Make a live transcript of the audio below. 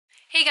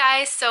Hey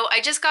guys, so I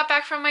just got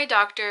back from my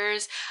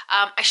doctor's.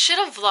 I should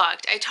have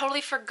vlogged. I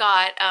totally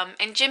forgot.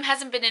 And Jim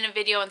hasn't been in a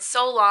video in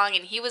so long,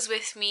 and he was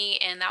with me,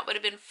 and that would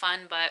have been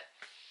fun, but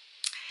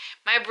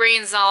my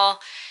brain's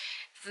not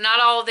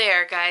all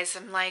there, guys.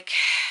 I'm like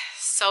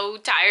so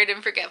tired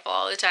and forgetful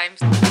all the time.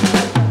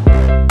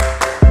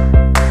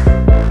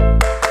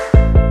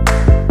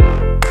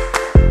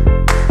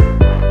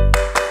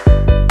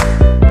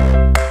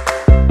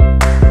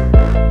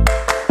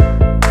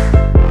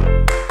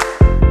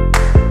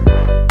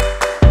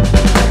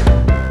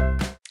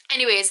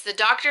 Anyways, the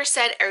doctor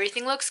said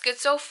everything looks good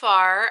so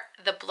far.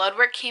 The blood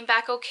work came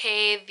back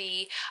okay.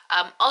 The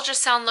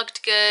ultrasound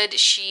looked good.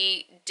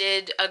 She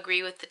did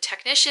agree with the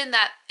technician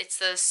that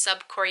it's a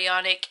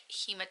subchorionic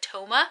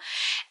hematoma.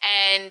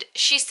 And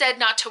she said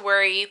not to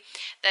worry,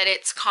 that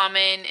it's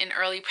common in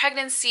early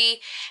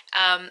pregnancy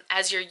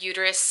as your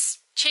uterus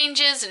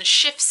changes and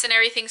shifts and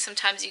everything.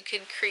 Sometimes you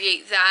can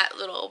create that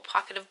little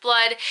pocket of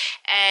blood,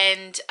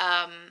 and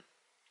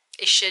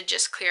it should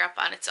just clear up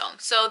on its own.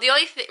 So the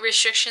only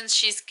restrictions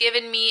she's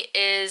given me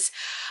is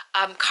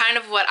kind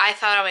of what I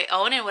thought on my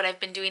own and what I've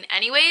been doing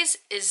anyways,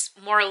 is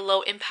more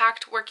low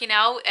impact working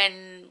out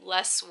and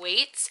less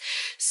weights.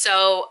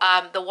 So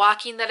the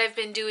walking that I've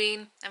been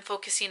doing and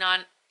focusing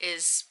on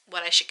is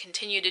what I should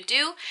continue to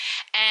do.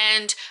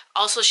 And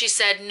also she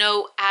said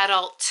no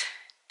adult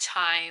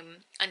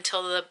time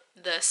until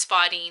the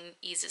spotting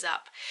eases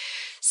up.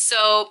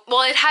 So,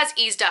 well, it has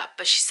eased up,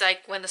 but she's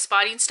like, when the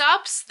spotting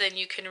stops, then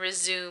you can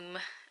resume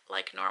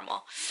like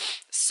normal.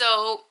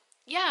 So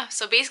yeah,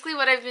 so basically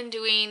what I've been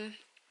doing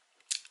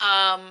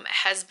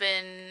has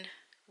been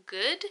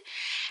good,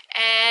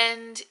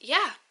 and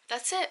yeah,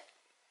 that's it.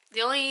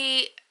 The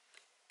only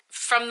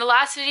From the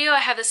last video, I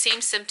have the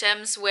same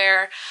symptoms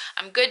where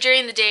I'm good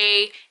during the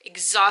day,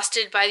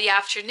 exhausted by the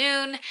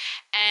afternoon,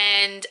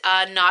 and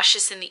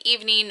nauseous in the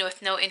evening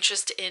with no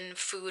interest in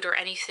food or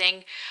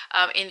anything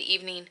in the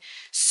evening.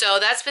 So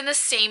that's been the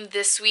same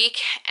this week,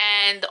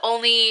 and the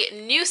only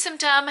new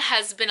symptom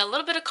has been a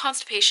little bit of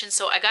constipation,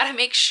 so I gotta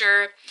make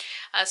sure,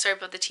 sorry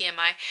about the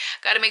TMI,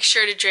 gotta make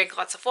sure to drink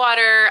lots of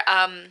water.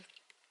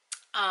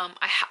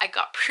 I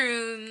got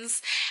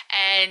prunes,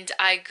 and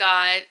I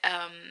got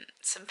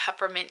some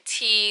peppermint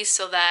tea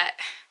so that,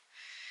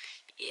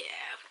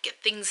 yeah,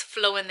 get things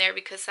flowing there,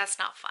 because that's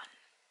not fun.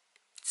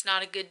 It's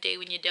not a good day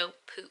when you don't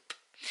poop.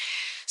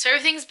 So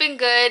everything's been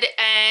good,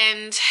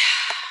 and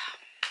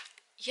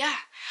yeah,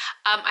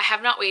 I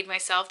have not weighed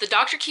myself. The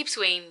doctor keeps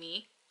weighing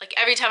me. Like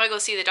every time I go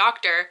see the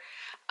doctor,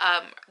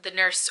 the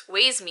nurse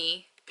weighs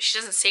me, but she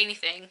doesn't say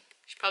anything.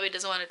 She probably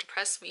doesn't want to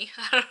depress me.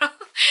 I don't know.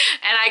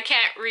 And I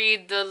can't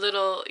read the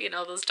little, you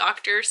know, those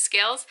doctor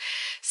scales.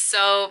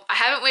 So I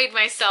haven't weighed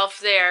myself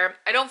there.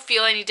 I don't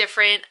feel any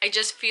different. I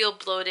just feel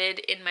bloated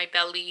in my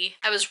belly.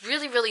 I was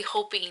really, really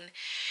hoping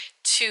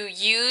to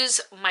use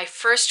my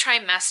first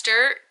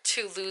trimester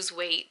to lose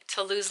weight,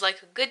 to lose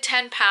like a good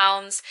 10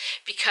 pounds,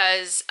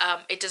 because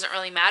it doesn't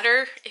really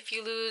matter if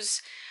you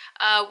lose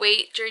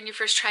weight during your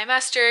first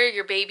trimester.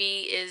 Your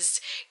baby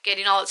is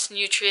getting all its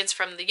nutrients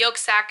from the yolk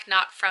sac,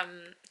 not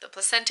from the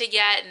placenta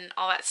yet, and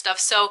all that stuff.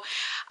 So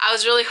I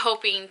was really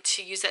hoping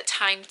to use that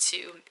time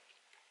to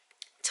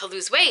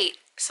lose weight,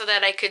 so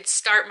that I could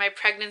start my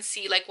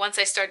pregnancy. Like once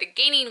I started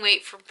gaining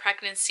weight from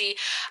pregnancy,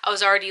 I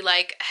was already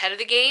like ahead of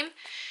the game.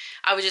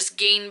 I would just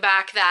gain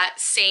back that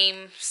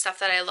same stuff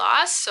that I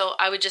lost, so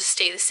I would just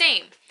stay the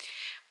same.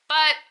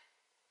 But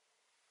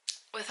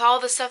with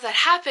all the stuff that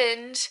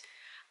happened,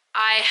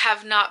 I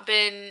have not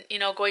been, you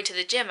know, going to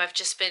the gym. I've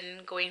just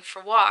been going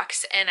for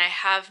walks, and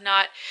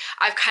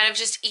I've kind of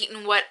just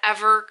eaten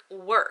whatever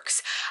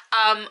works.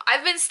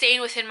 I've been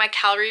staying within my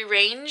calorie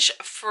range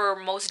for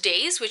most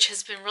days, which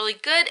has been really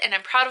good, and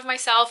I'm proud of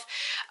myself.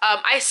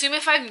 I assume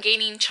if I'm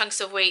gaining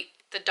chunks of weight,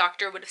 the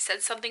doctor would have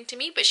said something to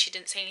me, but she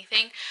didn't say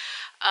anything.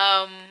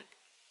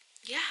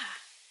 Yeah,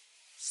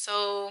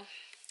 so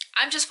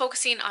I'm just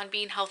focusing on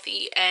being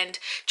healthy and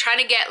trying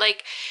to get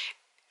like,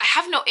 I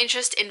have no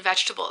interest in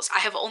vegetables. I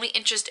have only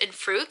interest in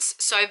fruits.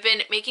 So I've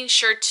been making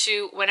sure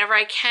to, whenever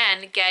I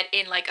can, get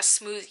in like a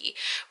smoothie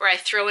where I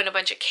throw in a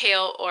bunch of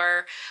kale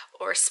or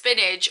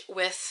spinach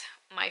with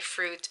my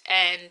fruit,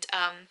 and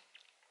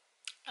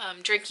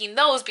drinking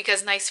those,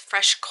 because nice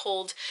fresh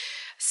cold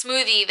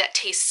smoothie that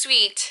tastes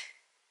sweet,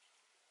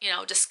 you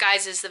know,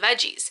 disguises the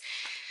veggies.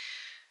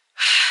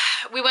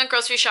 We went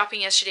grocery shopping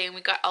yesterday, and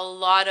we got a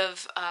lot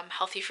of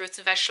healthy fruits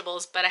and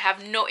vegetables, but I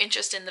have no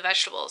interest in the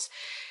vegetables.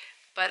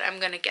 But I'm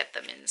gonna get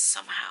them in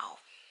somehow,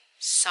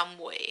 some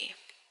way.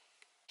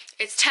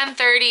 It's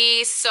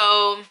 10:30,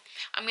 so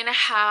I'm gonna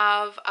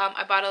have,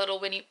 I bought a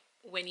little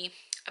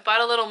I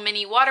bought a little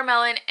mini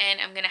watermelon, and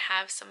I'm gonna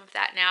have some of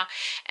that now.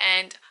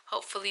 And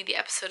hopefully the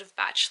episode of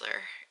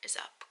Bachelor is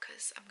up,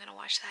 because I'm gonna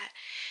watch that.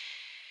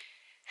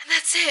 And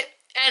that's it.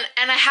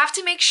 And I have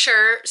to make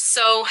sure,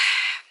 so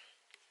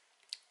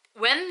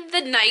when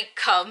the night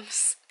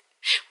comes,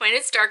 when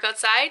it's dark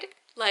outside,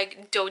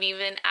 Like, don't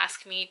even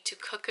ask me to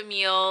cook a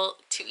meal,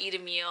 to eat a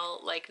meal,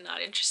 like,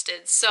 not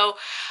interested. So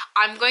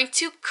I'm going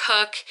to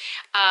cook.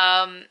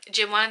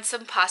 Jim wanted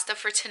some pasta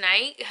for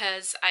tonight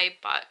because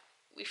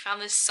we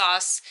found this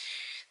sauce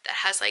that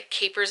has like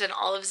capers and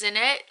olives in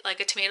it, like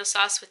a tomato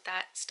sauce with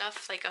that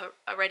stuff, like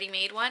a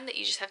ready-made one that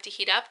you just have to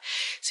heat up.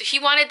 So he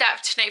wanted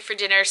that tonight for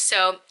dinner,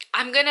 so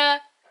I'm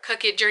gonna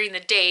cook it during the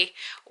day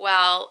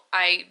while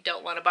I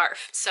don't want to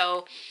barf.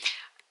 So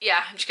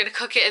yeah, I'm just gonna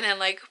cook it and then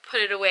like put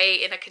it away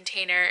in a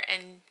container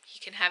and he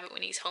can have it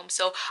when he's home.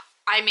 So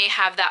I may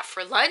have that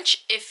for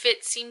lunch if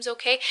it seems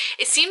okay.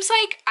 It seems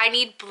like I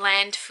need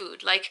bland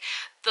food. Like,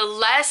 the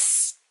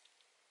less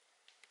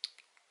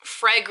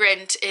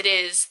fragrant it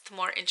is, the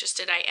more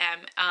interested I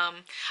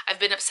am. I've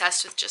been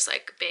obsessed with just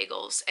like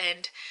bagels,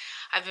 and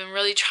I've been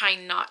really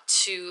trying not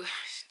to,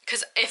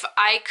 because if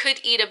I could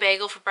eat a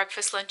bagel for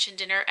breakfast, lunch, and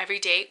dinner every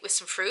day with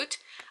some fruit,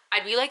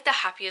 I'd be like the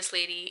happiest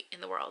lady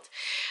in the world.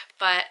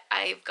 But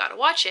I've got to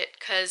watch it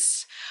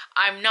because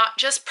I'm not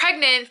just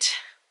pregnant,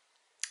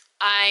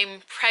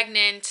 I'm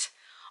pregnant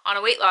on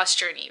a weight loss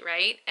journey,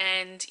 right?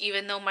 And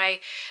even though my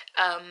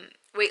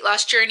weight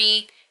loss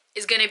journey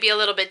is going to be a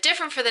little bit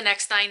different for the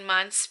next 9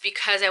 months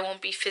because I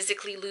won't be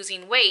physically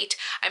losing weight,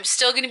 I'm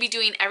still going to be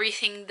doing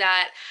everything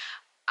that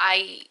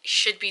I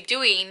should be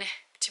doing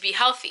to be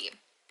healthy.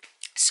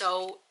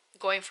 So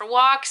going for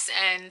walks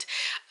and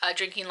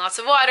drinking lots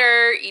of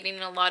water,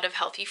 eating a lot of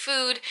healthy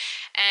food,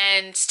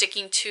 and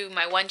sticking to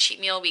my one cheat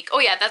meal a week.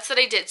 Oh yeah, that's what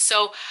I did.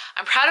 So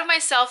I'm proud of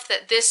myself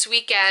that this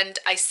weekend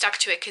I stuck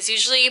to it, because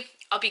usually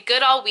I'll be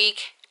good all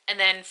week and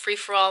then free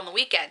for all on the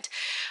weekend.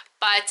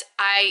 But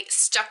I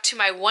stuck to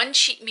my one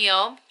cheat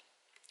meal.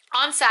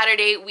 On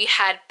Saturday, we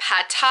had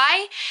pad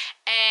thai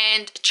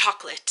and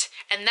chocolate,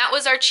 and that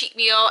was our cheat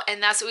meal,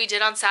 and that's what we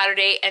did on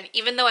Saturday. And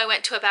even though I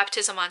went to a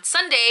baptism on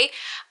Sunday,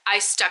 I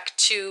stuck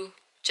to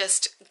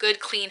just good,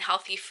 clean,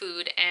 healthy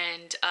food.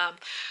 And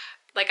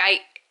like,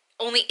 I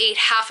only ate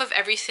half of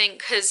everything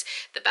because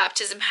the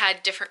baptism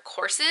had different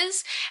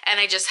courses, and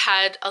I just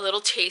had a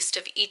little taste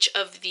of each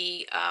of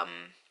the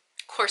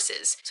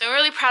courses. So I'm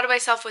really proud of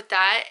myself with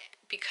that,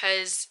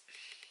 because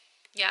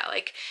yeah,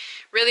 like,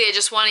 really I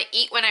just want to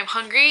eat when I'm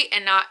hungry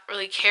and not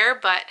really care.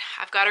 But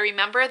I've got to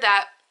remember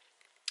that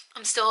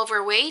I'm still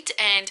overweight,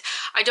 and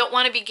I don't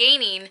want to be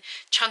gaining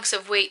chunks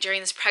of weight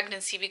during this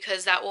pregnancy,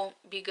 because that won't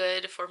be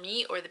good for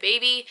me or the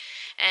baby,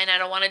 and I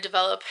don't want to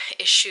develop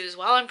issues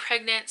while I'm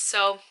pregnant.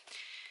 So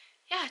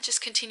yeah,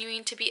 just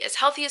continuing to be as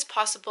healthy as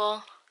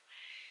possible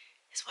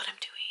is what I'm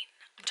doing.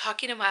 I'm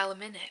talking a mile a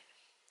minute.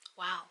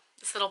 Wow,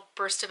 this little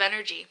burst of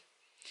energy.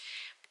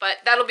 But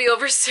that'll be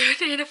over soon.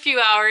 In a few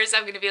hours,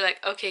 I'm going to be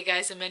like, okay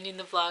guys, I'm ending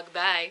the vlog,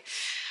 bye.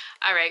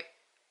 All right,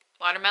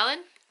 watermelon,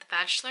 The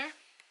Bachelor,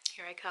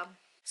 here I come.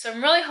 So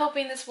I'm really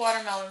hoping this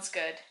watermelon's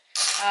good.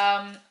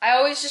 I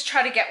always just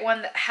try to get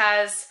one that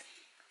has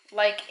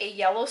like a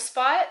yellow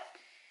spot,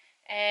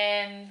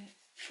 and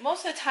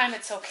most of the time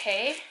it's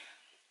okay.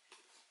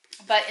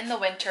 But in the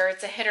winter,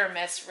 it's a hit or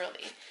miss,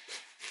 really.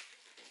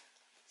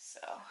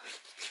 So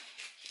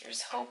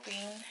here's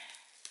hoping.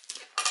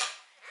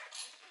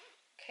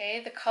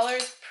 Okay, the color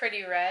is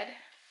pretty red.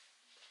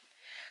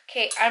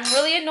 Okay, I'm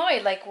really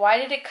annoyed. Like, why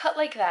did it cut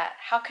like that?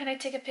 How can I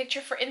take a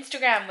picture for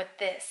Instagram with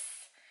this?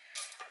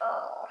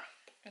 Oh,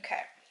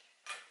 okay.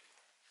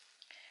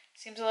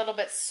 Seems a little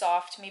bit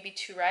soft, maybe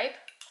too ripe.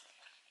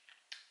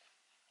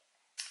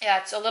 Yeah,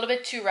 it's a little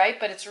bit too ripe,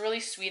 but it's really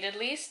sweet at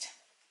least.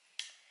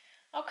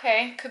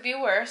 Okay, could be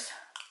worse.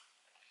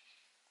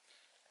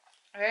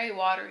 Very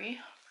watery,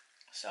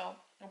 so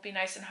it'll be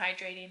nice and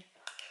hydrating.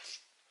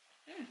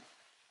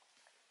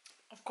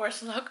 Of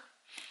course, look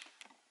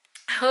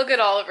at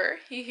Oliver.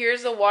 He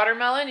hears the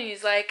watermelon and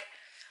he's like,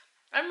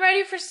 I'm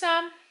ready for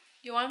some.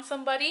 You want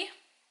some, buddy?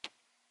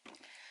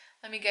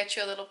 Let me get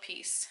you a little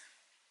piece.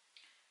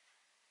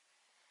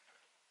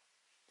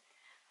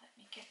 Let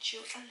me get you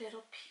a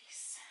little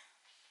piece.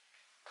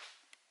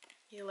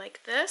 You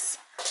like this?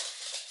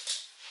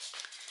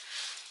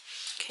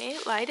 Okay,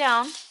 lie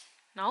down.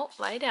 No,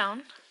 lie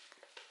down.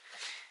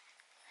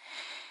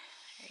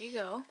 There you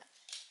go.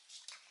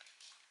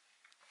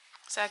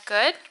 Is that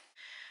good?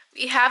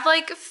 We have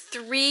like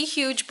 3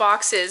 huge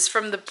boxes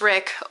from the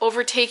brick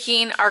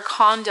overtaking our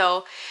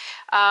condo,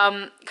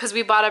 because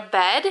we bought a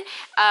bed.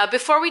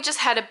 Before, we just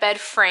had a bed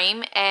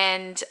frame,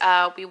 and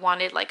we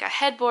wanted like a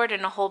headboard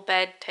and a whole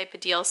bed type of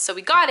deal. So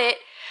we got it,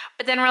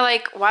 but then we're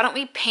like, why don't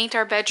we paint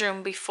our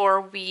bedroom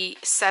before we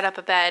set up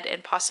a bed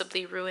and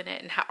possibly ruin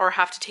it and or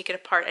have to take it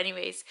apart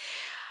anyways.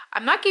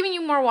 I'm not giving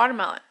you more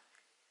watermelon,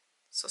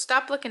 so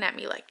stop looking at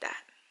me like that.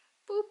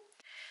 Boop.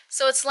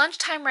 So it's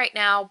lunchtime right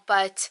now,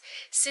 but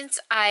since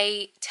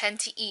I tend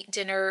to eat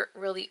dinner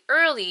really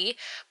early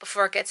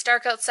before it gets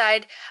dark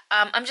outside,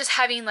 I'm just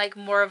having like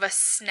more of a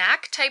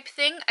snack type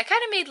thing. I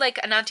kind of made like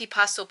an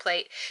antipasto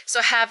plate.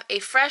 So I have a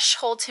fresh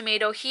whole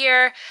tomato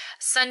here,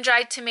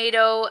 sun-dried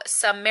tomato,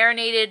 some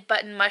marinated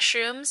button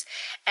mushrooms,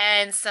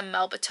 and some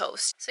Melba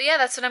toast. So yeah,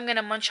 that's what I'm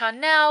gonna munch on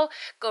now,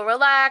 go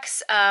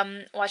relax,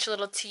 watch a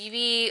little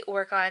TV,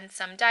 work on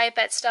some diet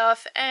bet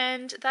stuff,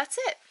 and that's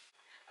it.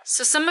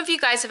 So some of you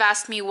guys have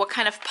asked me what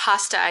kind of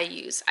pasta I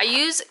use. I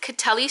use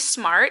Catelli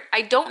Smart.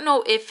 I don't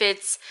know if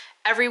it's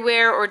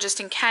everywhere or just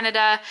in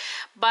Canada,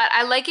 but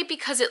I like it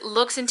because it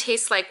looks and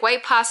tastes like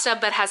white pasta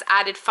but has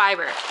added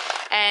fiber.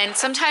 And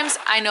sometimes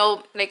I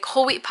know like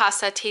whole wheat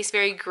pasta tastes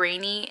very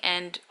grainy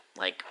and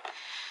like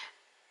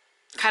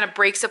kind of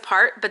breaks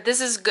apart, but this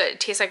is good. It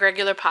tastes like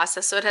regular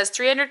pasta. So it has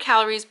 300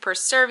 calories per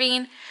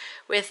serving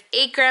with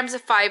 8 grams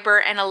of fiber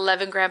and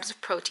 11 grams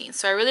of protein.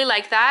 So I really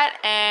like that,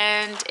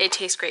 and it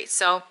tastes great.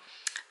 So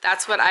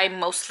that's what I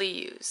mostly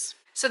use.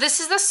 So this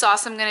is the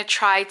sauce I'm gonna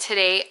try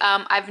today.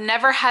 I've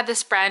never had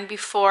this brand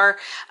before.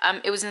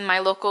 It was in my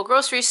local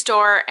grocery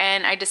store,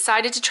 and I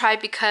decided to try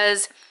it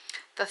because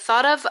the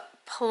thought of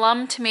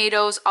plum,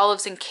 tomatoes,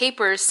 olives, and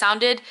capers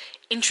sounded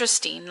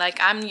interesting. Like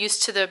I'm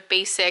used to the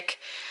basic,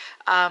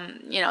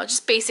 you know,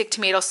 just basic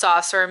tomato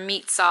sauce or a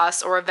meat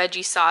sauce or a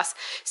veggie sauce.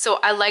 So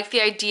I like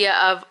the idea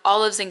of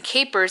olives and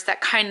capers,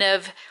 that kind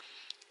of,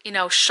 you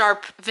know,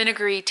 sharp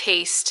vinegary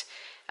taste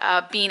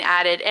being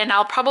added. And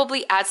I'll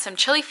probably add some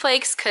chili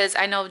flakes because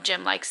I know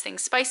Jim likes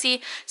things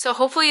spicy. So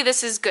hopefully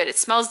this is good. It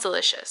smells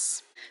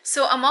delicious.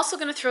 So I'm also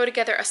going to throw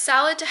together a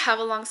salad to have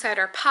alongside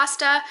our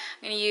pasta. I'm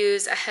going to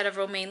use a head of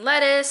romaine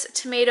lettuce,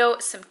 tomato,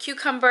 some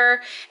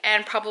cucumber,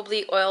 and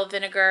probably oil,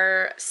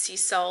 vinegar, sea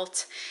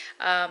salt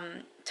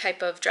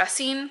type of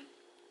dressing.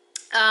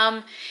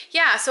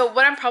 Yeah, so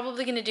what I'm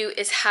probably going to do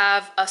is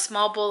have a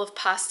small bowl of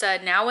pasta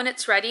now when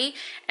it's ready,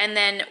 and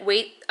then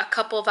wait a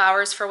couple of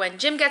hours for when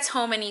Jim gets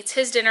home and eats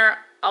his dinner.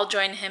 I'll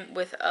join him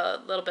with a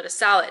little bit of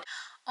salad.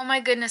 Oh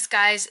my goodness,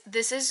 guys,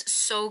 this is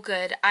so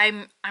good.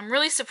 I'm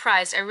really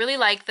surprised. I really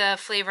like the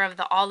flavor of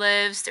the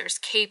olives. There's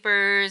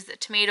capers, the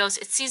tomatoes.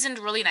 It's seasoned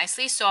really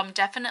nicely, so I'm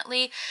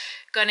definitely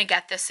gonna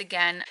get this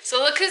again. So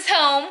look who's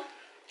home.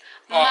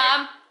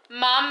 Mom,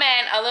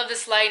 man, I love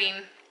this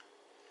lighting.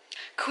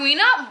 Can we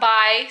not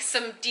buy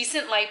some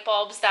decent light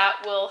bulbs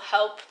that will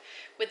help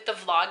with the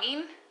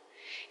vlogging?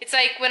 It's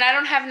like when I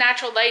don't have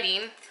natural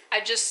lighting,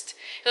 it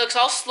looks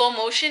all slow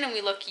motion and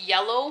we look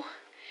yellow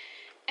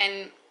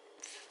and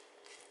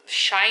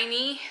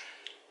shiny.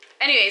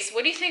 Anyways,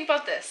 what do you think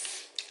about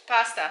this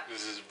pasta?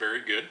 This is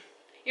very good.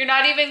 You're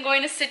not even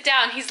going to sit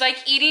down. He's like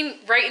eating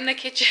right in the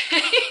kitchen.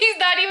 He's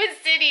not even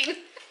sitting.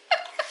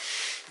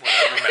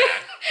 Whatever,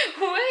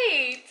 man.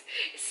 Wait.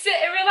 Sit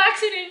and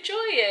relax and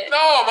enjoy it. No,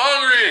 I'm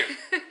hungry.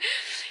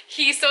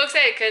 He's so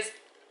excited because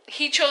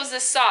he chose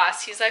this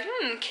sauce. He's like,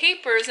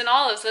 capers and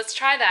olives, let's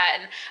try that.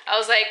 And I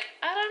was like,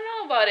 I don't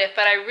know about it,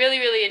 but I really,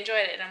 really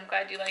enjoyed it, and I'm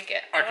glad you like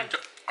it.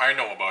 I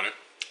know about it.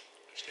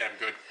 It's damn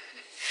good.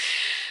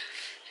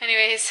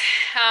 Anyways,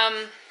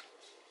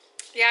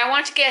 yeah, I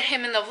wanted to get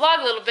him in the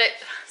vlog a little bit,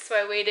 so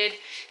I waited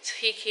till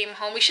he came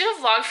home. We should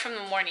have vlogged from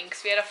the morning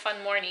because we had a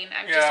fun morning.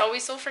 I'm just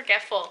always so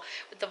forgetful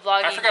with the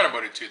vlogging. I forgot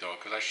about it too, though,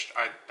 because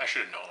I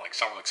should have known like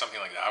something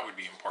like that would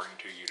be important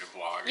to you to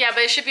vlog. Yeah,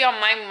 but it should be on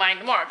my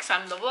mind more because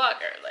I'm the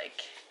vlogger.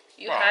 Like,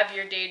 you have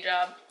your day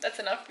job. That's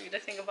enough for you to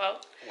think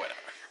about. Whatever.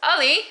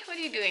 Ollie, what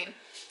are you doing?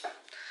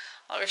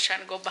 Always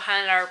trying to go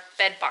behind our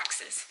bed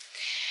boxes.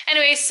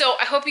 Anyway, so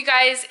I hope you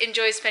guys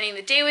enjoy spending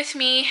the day with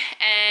me,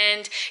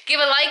 and give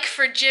a like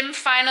for Jim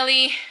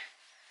finally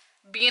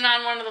being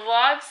on one of the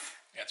vlogs.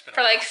 Yeah, it's been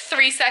for like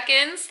 3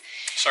 seconds.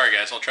 Sorry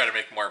guys, I'll try to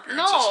make more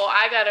appearances. No,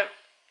 I gotta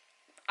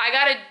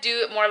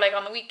do it more like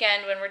on the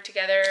weekend when we're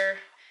together.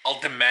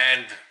 I'll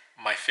demand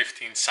my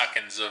 15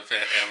 seconds of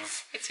it.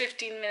 It's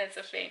 15 minutes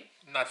of fame.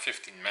 Not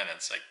 15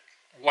 minutes, like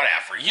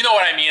whatever. You know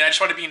what I mean? I just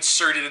want to be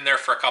inserted in there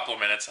for a couple of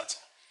minutes, that's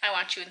all. I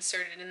want you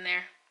inserted in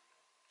there.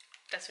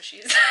 That's what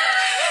she's.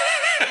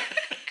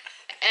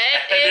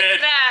 Edit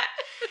that.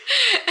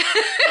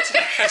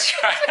 Let's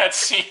try that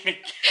scene again.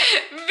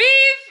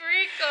 Beef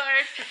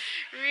record.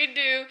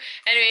 Redo.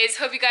 Anyways,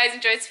 hope you guys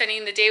enjoyed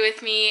spending the day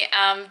with me.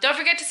 Don't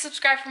forget to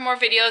subscribe for more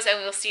videos,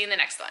 and we'll see you in the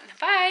next one.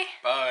 Bye.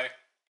 Bye.